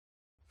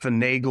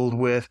finagled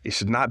with. It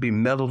should not be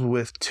meddled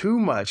with too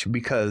much,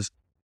 because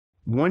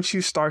once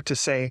you start to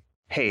say,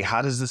 hey,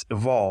 how does this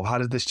evolve? How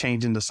does this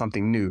change into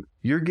something new?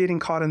 You're getting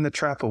caught in the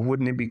trap of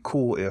wouldn't it be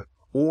cool if,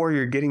 or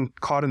you're getting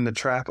caught in the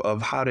trap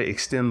of how to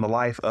extend the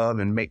life of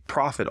and make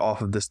profit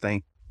off of this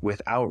thing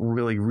without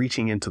really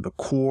reaching into the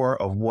core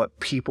of what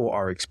people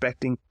are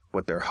expecting,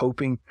 what they're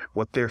hoping,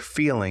 what they're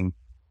feeling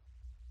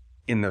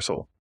in their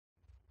soul.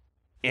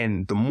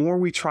 And the more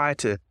we try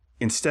to,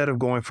 instead of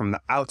going from the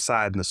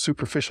outside and the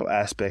superficial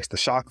aspects, the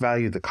shock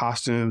value, the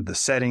costume, the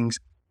settings,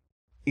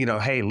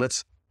 hey,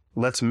 let's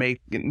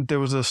make,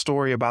 there was a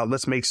story about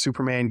let's make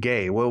Superman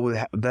gay. What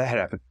would that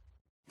happen?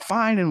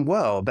 Fine and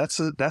well, that's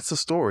a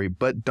story,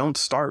 but don't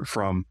start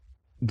from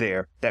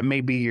there. That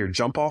may be your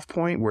jump off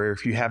point where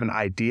if you have an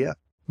idea,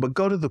 but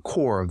go to the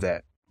core of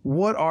that.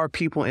 What are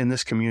people in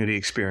this community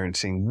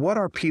experiencing? What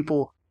are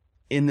people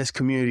in this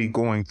community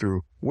going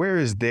through? Where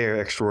is their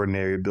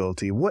extraordinary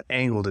ability? What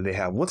angle do they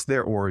have? What's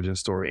their origin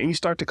story? And you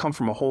start to come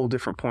from a whole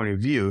different point of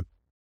view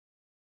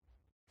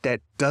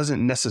that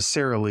doesn't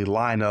necessarily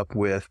line up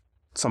with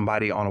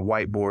somebody on a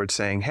whiteboard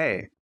saying,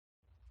 hey,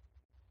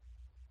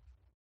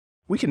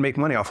 we can make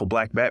money off of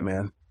Black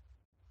Batman.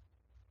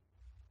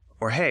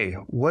 Or, hey,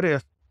 what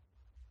if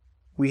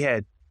we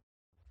had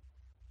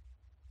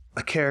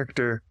a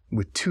character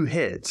with two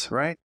heads,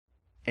 right?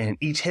 And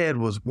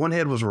one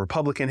head was a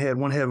Republican head,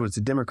 one head was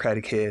a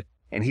Democratic head,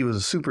 and he was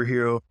a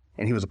superhero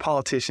and he was a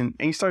politician.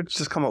 And you start to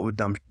just come up with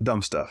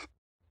dumb stuff.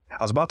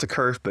 I was about to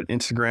curse, but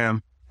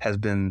Instagram has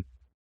been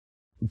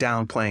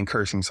downplaying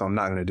cursing, so I'm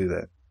not going to do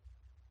that.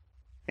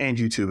 And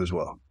YouTube as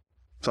well.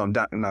 So I'm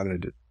not going to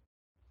do it.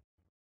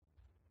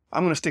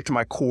 I'm going to stick to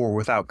my core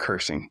without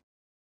cursing,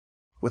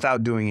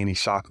 without doing any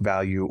shock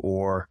value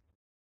or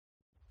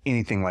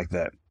anything like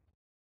that.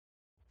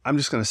 I'm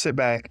just going to sit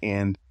back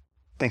and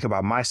think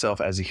about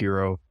myself as a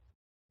hero,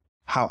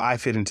 how I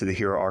fit into the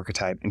hero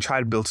archetype, and try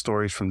to build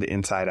stories from the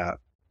inside out.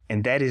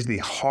 And that is the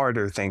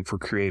harder thing for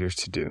creators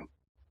to do.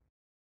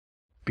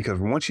 Because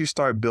once you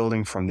start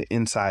building from the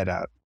inside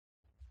out,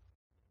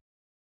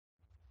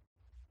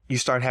 you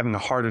start having a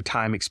harder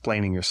time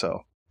explaining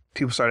yourself.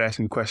 People start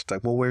asking questions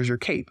like, well, where's your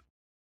cape?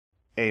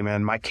 Hey,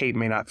 man, my cape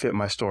may not fit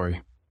my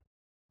story.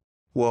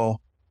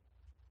 Well,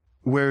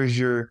 where's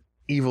your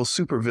evil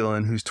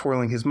supervillain who's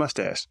twirling his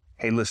mustache?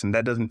 Hey, listen,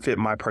 that doesn't fit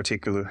my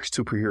particular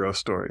superhero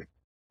story.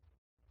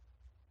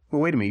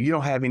 Well, wait a minute, you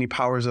don't have any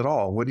powers at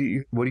all. What do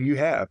you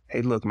have?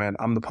 Hey, look, man,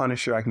 I'm the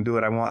Punisher. I can do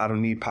what I want. I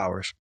don't need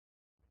powers.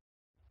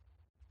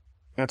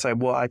 And it's like,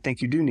 well, I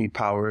think you do need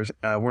powers.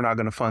 We're not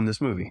going to fund this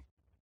movie.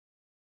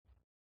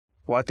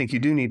 Well, I think you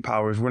do need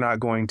powers. We're not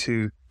going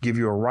to give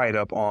you a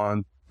write-up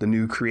on the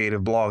new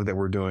creative blog that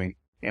we're doing.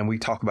 And we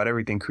talk about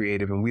everything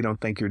creative, and we don't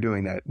think you're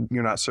doing that.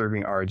 You're not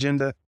serving our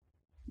agenda.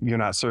 You're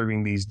not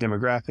serving these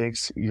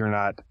demographics. You're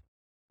not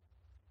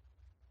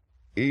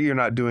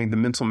doing the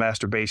mental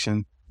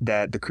masturbation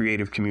that the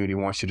creative community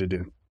wants you to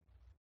do.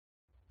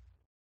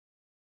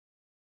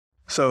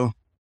 So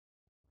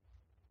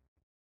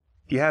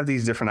you have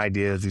these different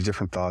ideas, these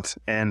different thoughts,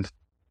 and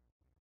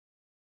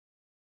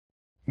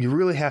you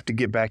really have to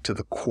get back to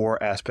the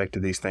core aspect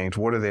of these things.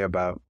 What are they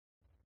about?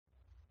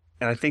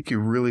 And I think you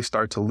really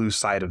start to lose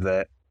sight of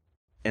that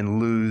and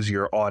lose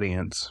your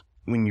audience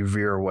when you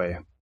veer away.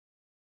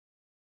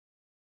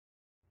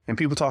 And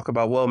people talk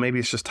about, well, maybe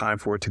it's just time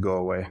for it to go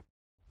away.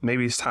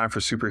 Maybe it's time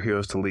for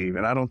superheroes to leave.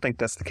 And I don't think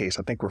that's the case.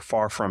 I think we're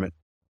far from it.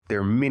 There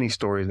are many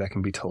stories that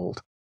can be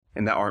told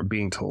and that aren't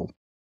being told.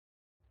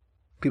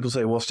 People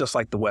say, well, it's just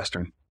like the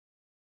Western.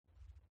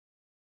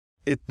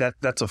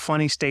 That's a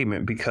funny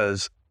statement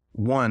because,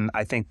 one,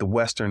 I think the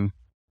Western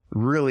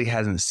really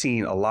hasn't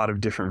seen a lot of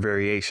different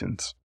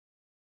variations.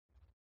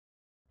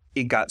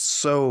 It got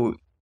so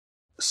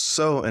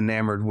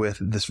enamored with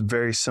this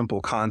very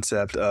simple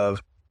concept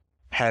of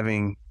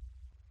having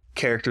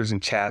characters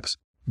and chaps,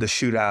 the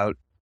shootout,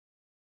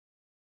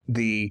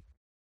 the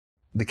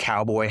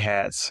cowboy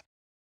hats.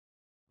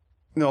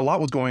 You know, a lot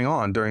was going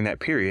on during that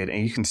period,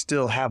 and you can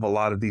still have a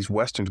lot of these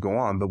Westerns go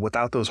on, but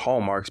without those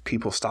hallmarks,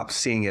 people stopped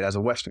seeing it as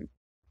a Western.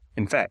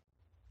 In fact,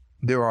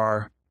 there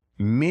are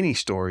many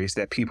stories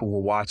that people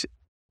will watch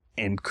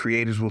and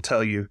creators will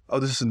tell you, oh,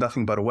 this is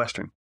nothing but a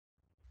Western.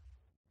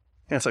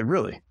 And it's like,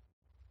 really?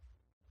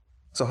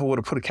 So if I would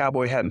have put a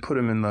cowboy hat and put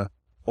him in the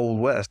Old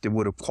West, it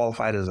would have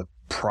qualified as a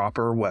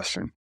proper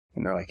Western.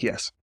 And they're like,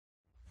 yes.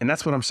 And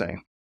that's what I'm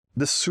saying.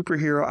 This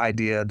superhero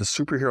idea, the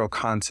superhero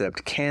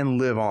concept can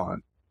live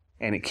on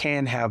and it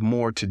can have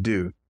more to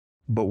do,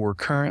 but we're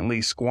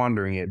currently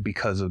squandering it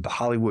because of the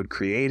Hollywood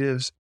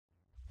creatives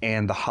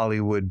and the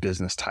Hollywood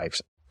business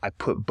types. I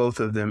put both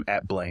of them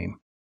at blame.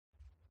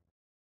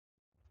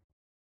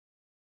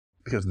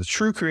 Because the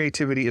true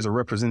creativity is a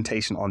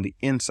representation on the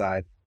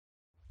inside,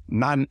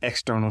 not an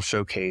external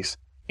showcase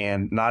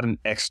and not an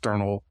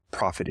external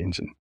profit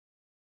engine.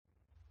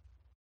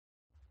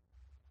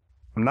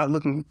 I'm not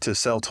looking to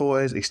sell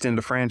toys, extend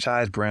a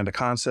franchise, brand a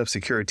concept,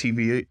 secure a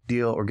TV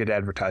deal, or get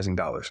advertising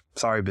dollars.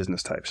 Sorry,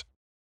 business types.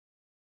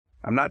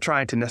 I'm not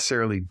trying to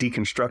necessarily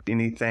deconstruct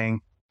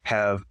anything,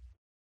 have,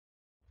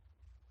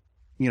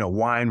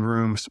 wine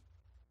rooms,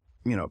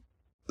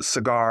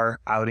 cigar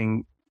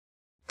outing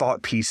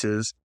thought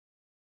pieces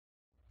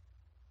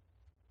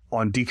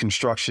on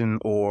deconstruction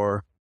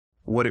or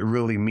what it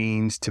really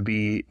means to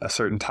be a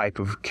certain type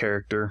of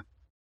character.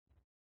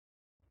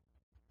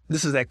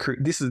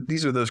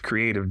 These are those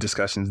creative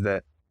discussions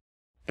that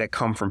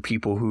come from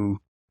people who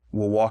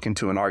will walk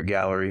into an art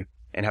gallery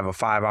and have a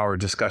 5-hour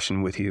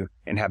discussion with you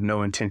and have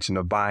no intention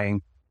of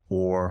buying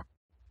or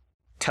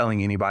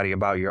telling anybody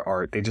about your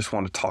art. They just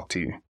want to talk to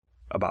you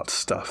about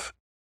stuff.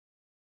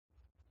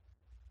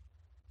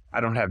 I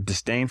don't have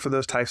disdain for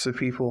those types of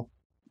people,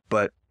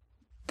 but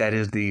that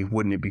is the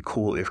wouldn't it be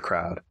cool if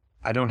crowd.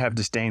 I don't have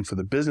disdain for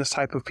the business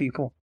type of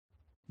people,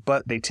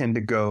 but they tend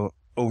to go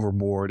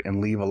overboard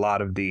and leave a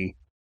lot of the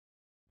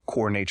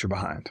core nature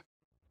behind.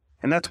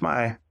 And that's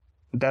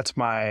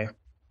my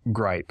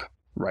gripe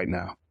right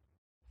now,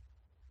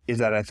 is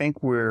that I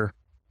think we're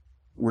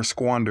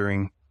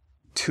squandering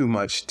too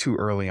much too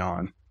early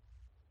on.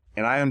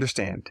 And I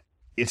understand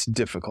it's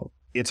difficult.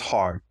 It's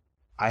hard.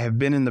 I have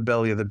been in the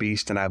belly of the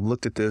beast, and I've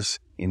looked at this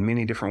in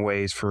many different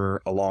ways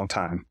for a long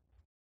time.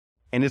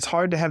 And it's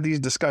hard to have these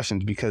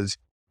discussions because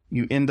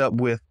you end up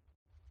with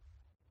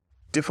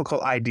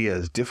difficult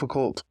ideas,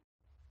 difficult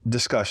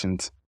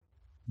discussions,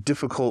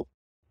 difficult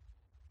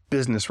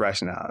business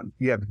rationale.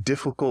 You have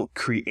difficult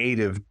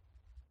creative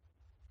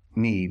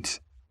needs.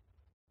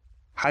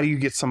 How do you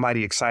get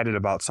somebody excited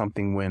about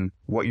something when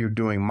what you're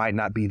doing might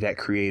not be that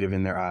creative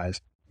in their eyes?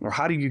 Or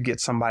how do you get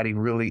somebody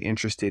really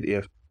interested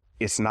if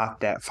it's not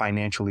that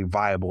financially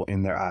viable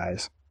in their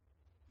eyes?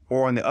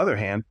 Or on the other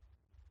hand,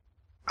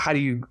 how do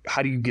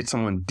you get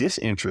someone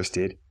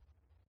disinterested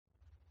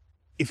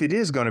if it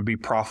is going to be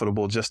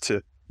profitable just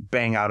to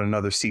bang out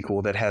another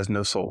sequel that has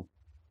no soul?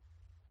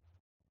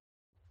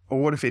 Or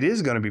what if it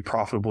is going to be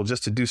profitable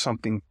just to do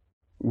something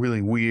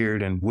really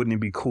weird, and wouldn't it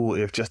be cool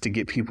if just to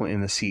get people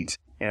in the seats,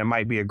 and it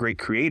might be a great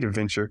creative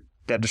venture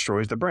that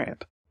destroys the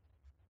brand?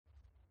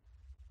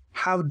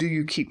 How do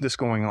you keep this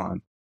going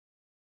on?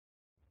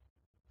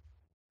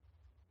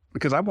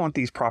 Because I want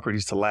these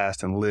properties to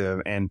last and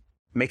live and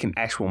make an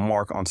actual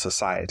mark on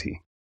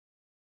society.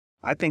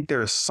 I think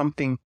there is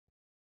something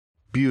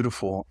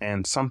beautiful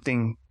and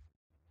something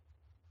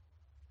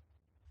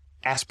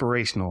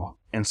aspirational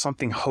and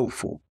something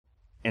hopeful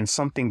and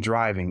something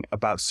driving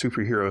about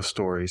superhero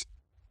stories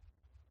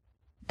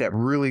that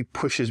really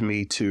pushes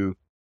me to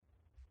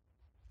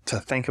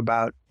think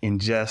about,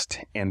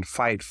 ingest, and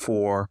fight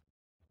for.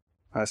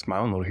 That's my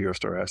own little hero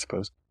story, I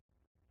suppose.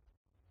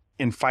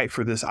 And fight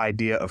for this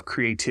idea of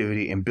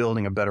creativity and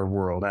building a better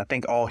world. And I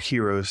think all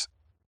heroes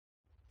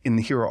in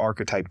the hero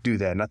archetype do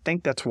that. And I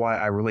think that's why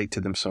I relate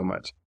to them so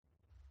much.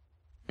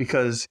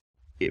 Because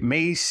it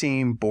may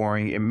seem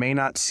boring. It may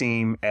not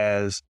seem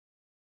as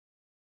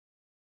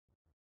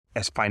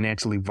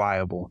financially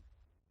viable.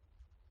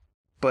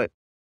 But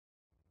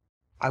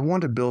I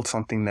want to build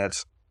something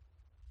that's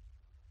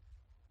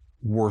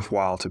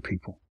worthwhile to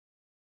people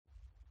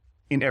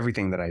in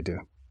everything that I do.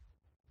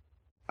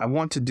 I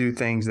want to do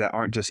things that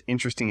aren't just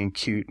interesting and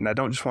cute, and I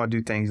don't just want to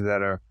do things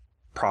that are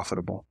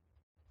profitable.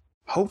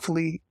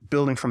 Hopefully,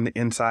 building from the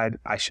inside,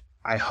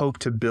 I hope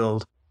to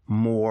build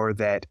more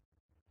that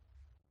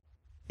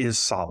is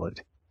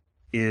solid,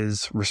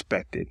 is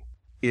respected,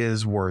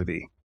 is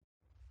worthy.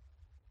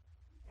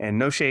 And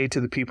no shade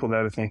to the people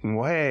that are thinking,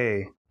 well,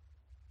 hey,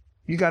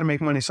 you got to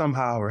make money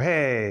somehow, or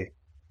hey,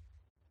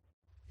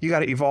 you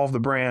got to evolve the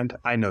brand.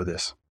 I know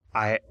this.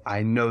 I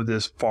know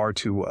this far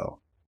too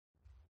well.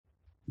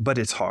 But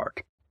it's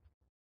hard.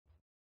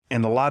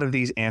 And a lot of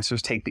these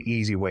answers take the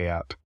easy way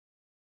out.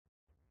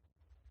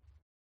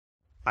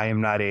 I am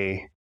not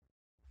a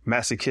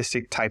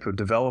masochistic type of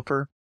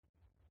developer,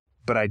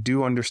 but I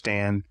do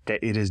understand that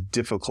it is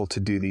difficult to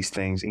do these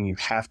things, and you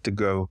have to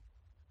go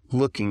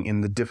looking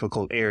in the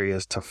difficult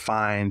areas to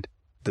find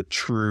the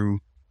true,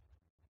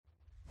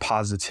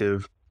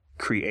 positive,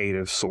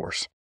 creative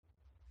source.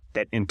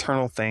 That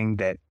internal thing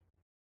that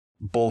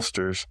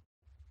bolsters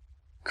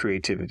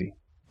creativity,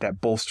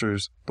 that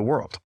bolsters the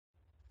world,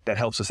 that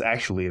helps us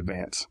actually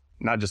advance,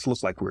 not just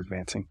look like we're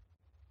advancing.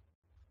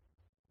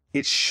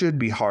 It should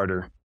be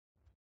harder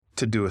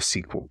to do a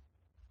sequel.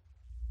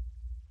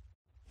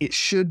 It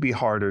should be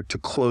harder to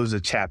close a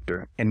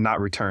chapter and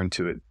not return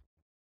to it.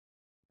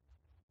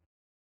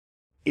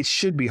 It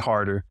should be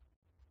harder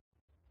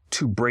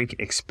to break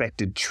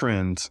expected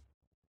trends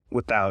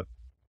without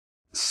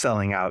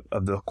selling out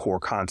of the core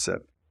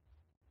concept.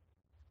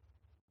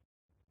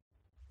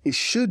 It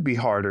should be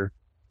harder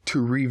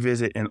to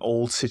revisit an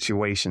old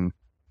situation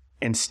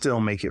and still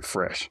make it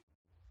fresh.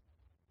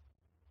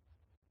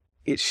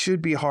 It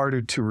should be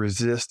harder to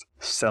resist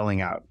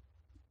selling out.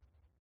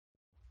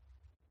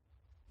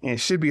 And it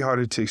should be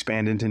harder to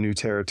expand into new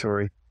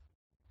territory.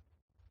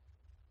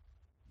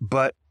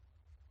 But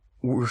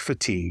we're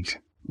fatigued.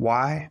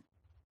 Why?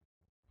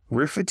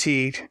 We're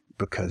fatigued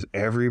because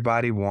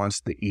everybody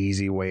wants the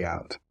easy way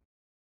out.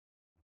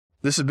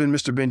 This has been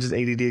Mr. Benja's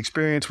ADD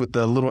Experience with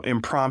a little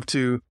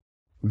impromptu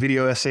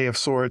video essay of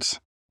sorts.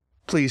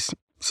 Please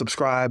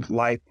subscribe,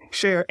 like,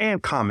 share,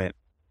 and comment.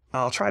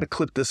 I'll try to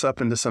clip this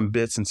up into some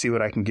bits and see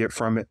what I can get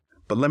from it.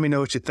 But let me know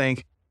what you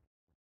think.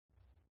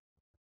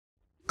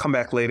 Come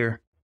back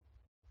later.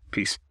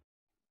 Peace.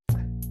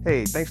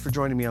 Hey, thanks for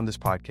joining me on this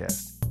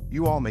podcast.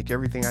 You all make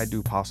everything I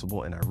do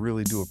possible, and I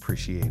really do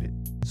appreciate it.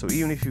 So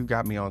even if you've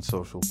got me on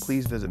social,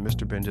 please visit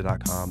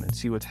MrBenja.com and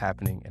see what's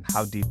happening and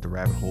how deep the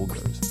rabbit hole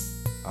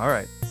goes. All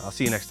right, I'll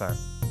see you next time.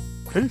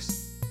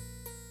 Peace.